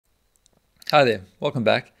Hi there, welcome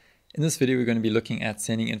back. In this video we're going to be looking at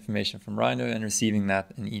sending information from Rhino and receiving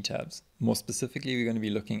that in ETABS. More specifically, we're going to be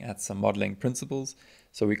looking at some modeling principles.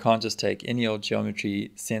 So we can't just take any old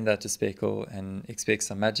geometry, send that to Speckle and expect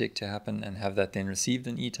some magic to happen and have that then received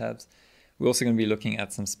in ETABS. We're also going to be looking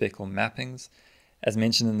at some Speckle mappings. As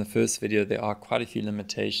mentioned in the first video, there are quite a few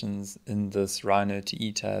limitations in this Rhino to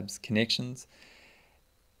ETABS connections,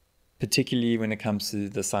 particularly when it comes to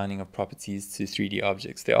the assigning of properties to 3D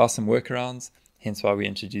objects. There are some workarounds, hence why we're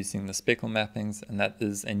introducing the Speckle mappings, and that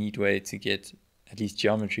is a neat way to get at least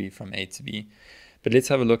geometry from A to B. But let's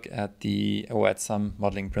have a look at some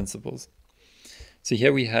modeling principles. So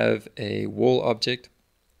here we have a wall object,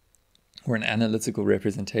 or an analytical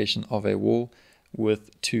representation of a wall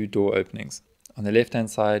with two door openings. On the left hand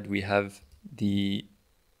side we have the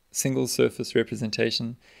single surface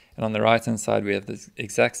representation, and on the right hand side we have the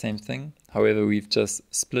exact same thing. However, we've just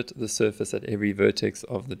split the surface at every vertex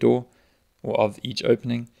of the door or of each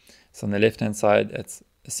opening. So on the left hand side it's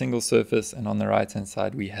a single surface, and on the right hand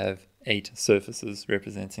side we have 8 surfaces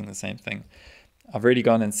representing the same thing. I've already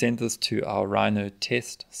gone and sent this to our Rhino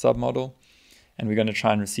test submodel, and we're going to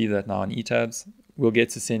try and receive that now in ETABS. We'll get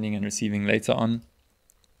to sending and receiving later on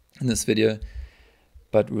in this video,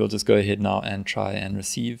 but we'll just go ahead now and try and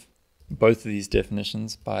receive both of these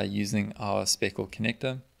definitions by using our Speckle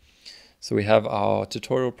connector. So we have our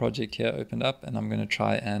tutorial project here opened up, and I'm going to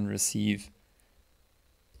try and receive.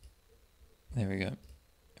 There we go.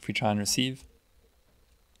 If we try and receive,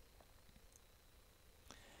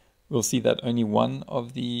 we'll see that only one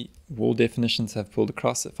of the wall definitions have pulled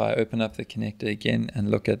across. If I open up the connector again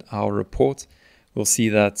and look at our report, we'll see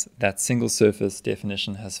that that single surface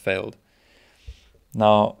definition has failed.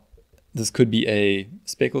 Now, this could be a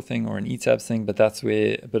Speckle thing or an ETABS thing, but that's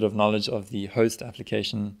where a bit of knowledge of the host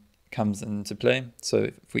application comes into play.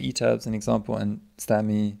 So for ETABS, an example, and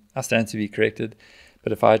I stand to be corrected,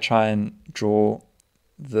 but if I try and draw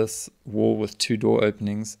this wall with 2 door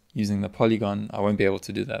openings using the polygon, I won't be able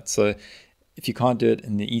to do that. So if you can't do it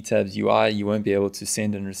in the ETABS UI, you won't be able to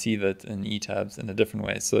send and receive it in ETABS in a different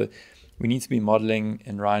way. So we need to be modeling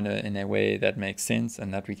in Rhino in a way that makes sense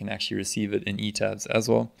and that we can actually receive it in ETABS as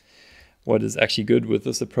well. What is actually good with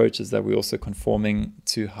this approach is that we're also conforming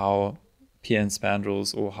to how pier and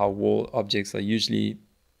spandrels, or how wall objects, are usually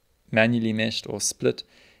manually meshed or split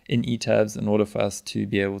in ETABS in order for us to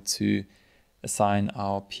be able to assign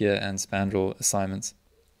our pier and spandrel assignments.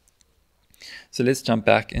 So let's jump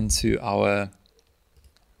back into our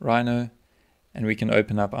Rhino, and we can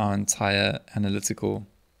open up our entire analytical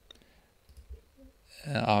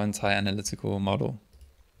model.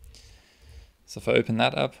 So if I open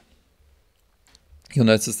that up, you'll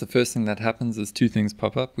notice the first thing that happens is 2 things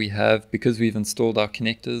pop up. We have, because we've installed our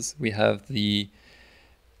connectors, we have the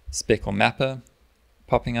Speckle mapper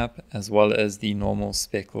popping up as well as the normal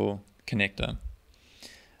Speckle connector.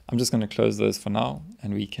 I'm just going to close those for now,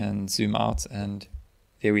 and we can zoom out, and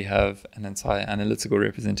there we have an entire analytical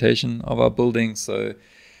representation of our building. So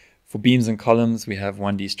for beams and columns we have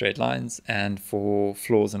 1D straight lines, and for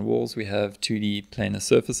floors and walls we have 2D planar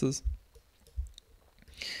surfaces.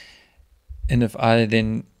 And if I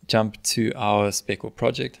then jump to our Speckle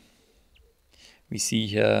project, we see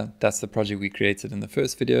here that's the project we created in the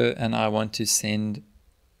first video, and I want to send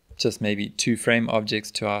just maybe 2 frame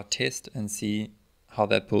objects to our test and see how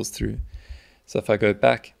that pulls through. So if I go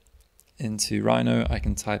back into Rhino, I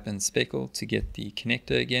can type in Speckle to get the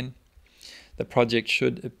connector again. The project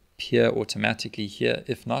should appear automatically here.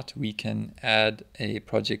 If not, we can add a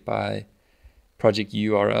project by project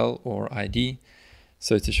URL or ID.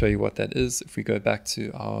 So to show you what that is, if we go back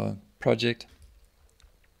to our project,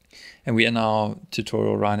 and we're in our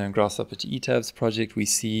tutorial Rhino and Grasshopper to ETABS project, we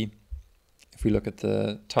see, if we look at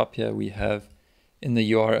the top here, we have in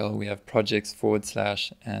the URL, we have projects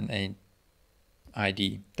 / and a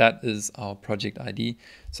ID. That is our project ID.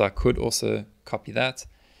 So I could also copy that.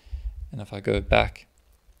 And if I go back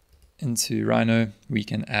into Rhino, we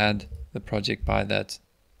can add the project by that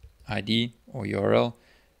ID or URL,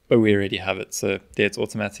 but we already have it. So there it's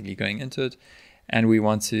automatically going into it. And we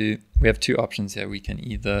have 2 options here. We can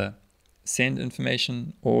either send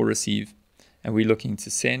information or receive. And we're looking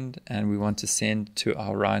to send, and we want to send to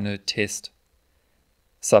our Rhino test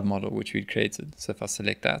submodel, which we created. So if I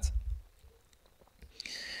select that,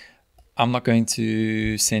 I'm not going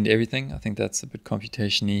to send everything. I think that's a bit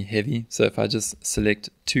computationally heavy. So if I just select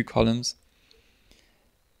 2 columns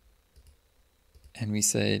and we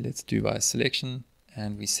say, let's do by selection,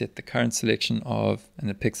 and we set the current selection of, and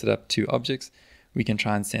it picks it up 2 objects, we can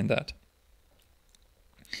try and send that.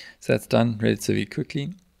 So that's done relatively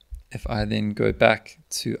quickly. If I then go back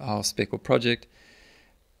to our Speckle project,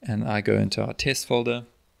 and I go into our test folder,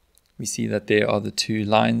 we see that there are the 2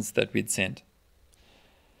 lines that we'd sent.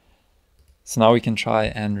 So now we can try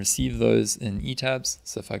and receive those in ETABS.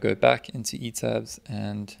 So if I go back into ETABS,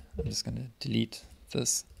 and I'm just going to delete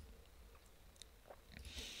this,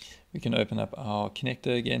 we can open up our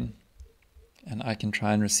connector again, and I can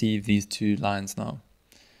try and receive these 2 lines now.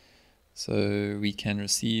 So we can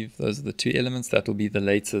receive, those are the 2 elements, that will be the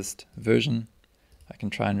latest version. I can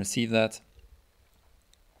try and receive that.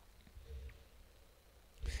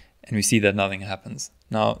 And we see that nothing happens.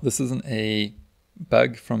 Now, this isn't a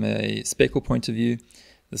bug from a Speckle point of view.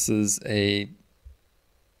 This is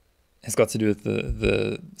has got to do with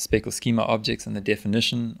the Speckle schema objects and the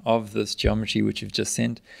definition of this geometry which you've just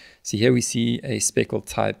sent. So here we see a Speckle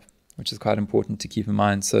type, which is quite important to keep in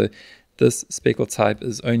mind. So this Speckle type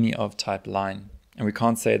is only of type line, and we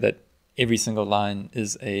can't say that every single line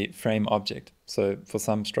is a frame object. So for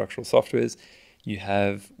some structural softwares, you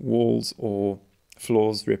have walls or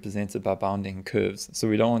floors represented by bounding curves. So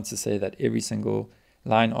we don't want to say that every single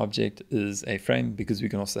line object is a frame, because we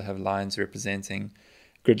can also have lines representing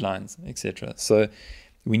grid lines, etc. So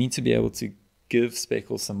we need to be able to give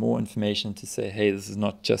Speckle some more information to say, hey, this is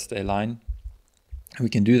not just a line. We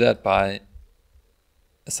can do that by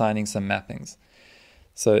assigning some mappings.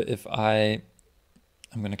 So if I'm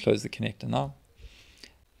going to close the connector now.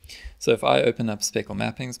 So if I open up Speckle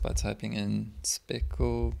mappings by typing in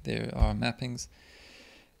Speckle, there are mappings,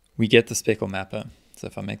 we get the Speckle mapper. So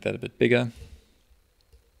if I make that a bit bigger,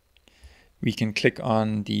 we can click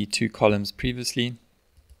on the 2 columns previously,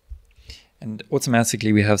 and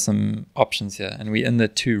automatically we have some options here, and we're in the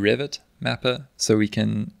to Revit mapper, so we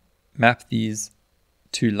can map these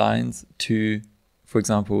 2 lines to, for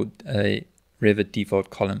example, a Revit default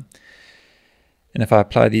column. And if I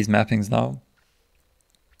apply these mappings now,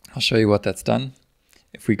 I'll show you what that's done.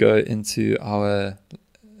 If we go into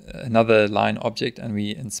another line object and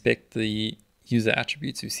we inspect the user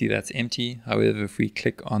attributes, we see that's empty. However, if we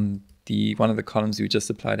click on one of the columns we just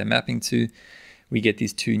applied a mapping to, we get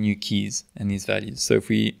these 2 new keys and these values. So if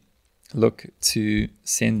we look to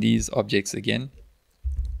send these objects again,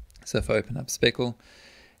 so if I open up Speckle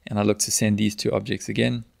and I look to send these 2 objects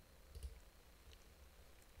again,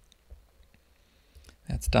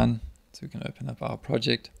 that's done. So we can open up our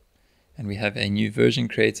project and we have a new version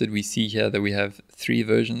created. We see here that we have 3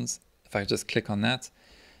 versions. If I just click on that,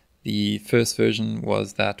 the first version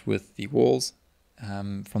was that with the walls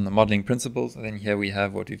from the modeling principles, and then here we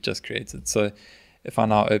have what we've just created. So if I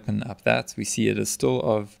now open up that, we see it is still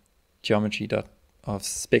of geometry of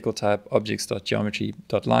Speckle type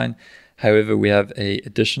objects.geometry.line. However, we have a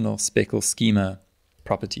additional Speckle schema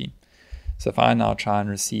property. So if I now try and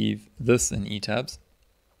receive this in ETABS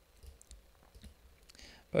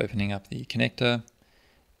by opening up the connector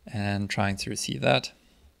and trying to receive that,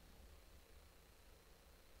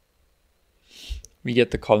 we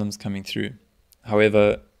get the columns coming through.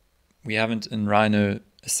 However, we haven't in Rhino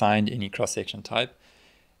assigned any cross-section type,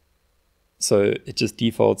 so it just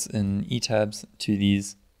defaults in ETABS to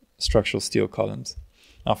these structural steel columns.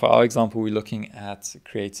 Now for our example, we're looking at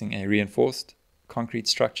creating a reinforced concrete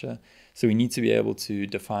structure, so we need to be able to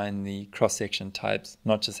define the cross-section types,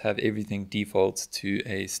 not just have everything default to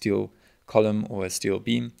a steel column or a steel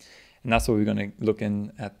beam. And that's what we're going to look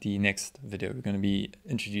in at the next video. We're going to be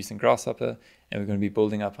introducing Grasshopper, and we're going to be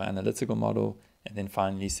building up our analytical model, and then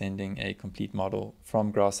finally sending a complete model from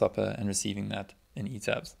Grasshopper and receiving that in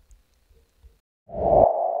ETABS.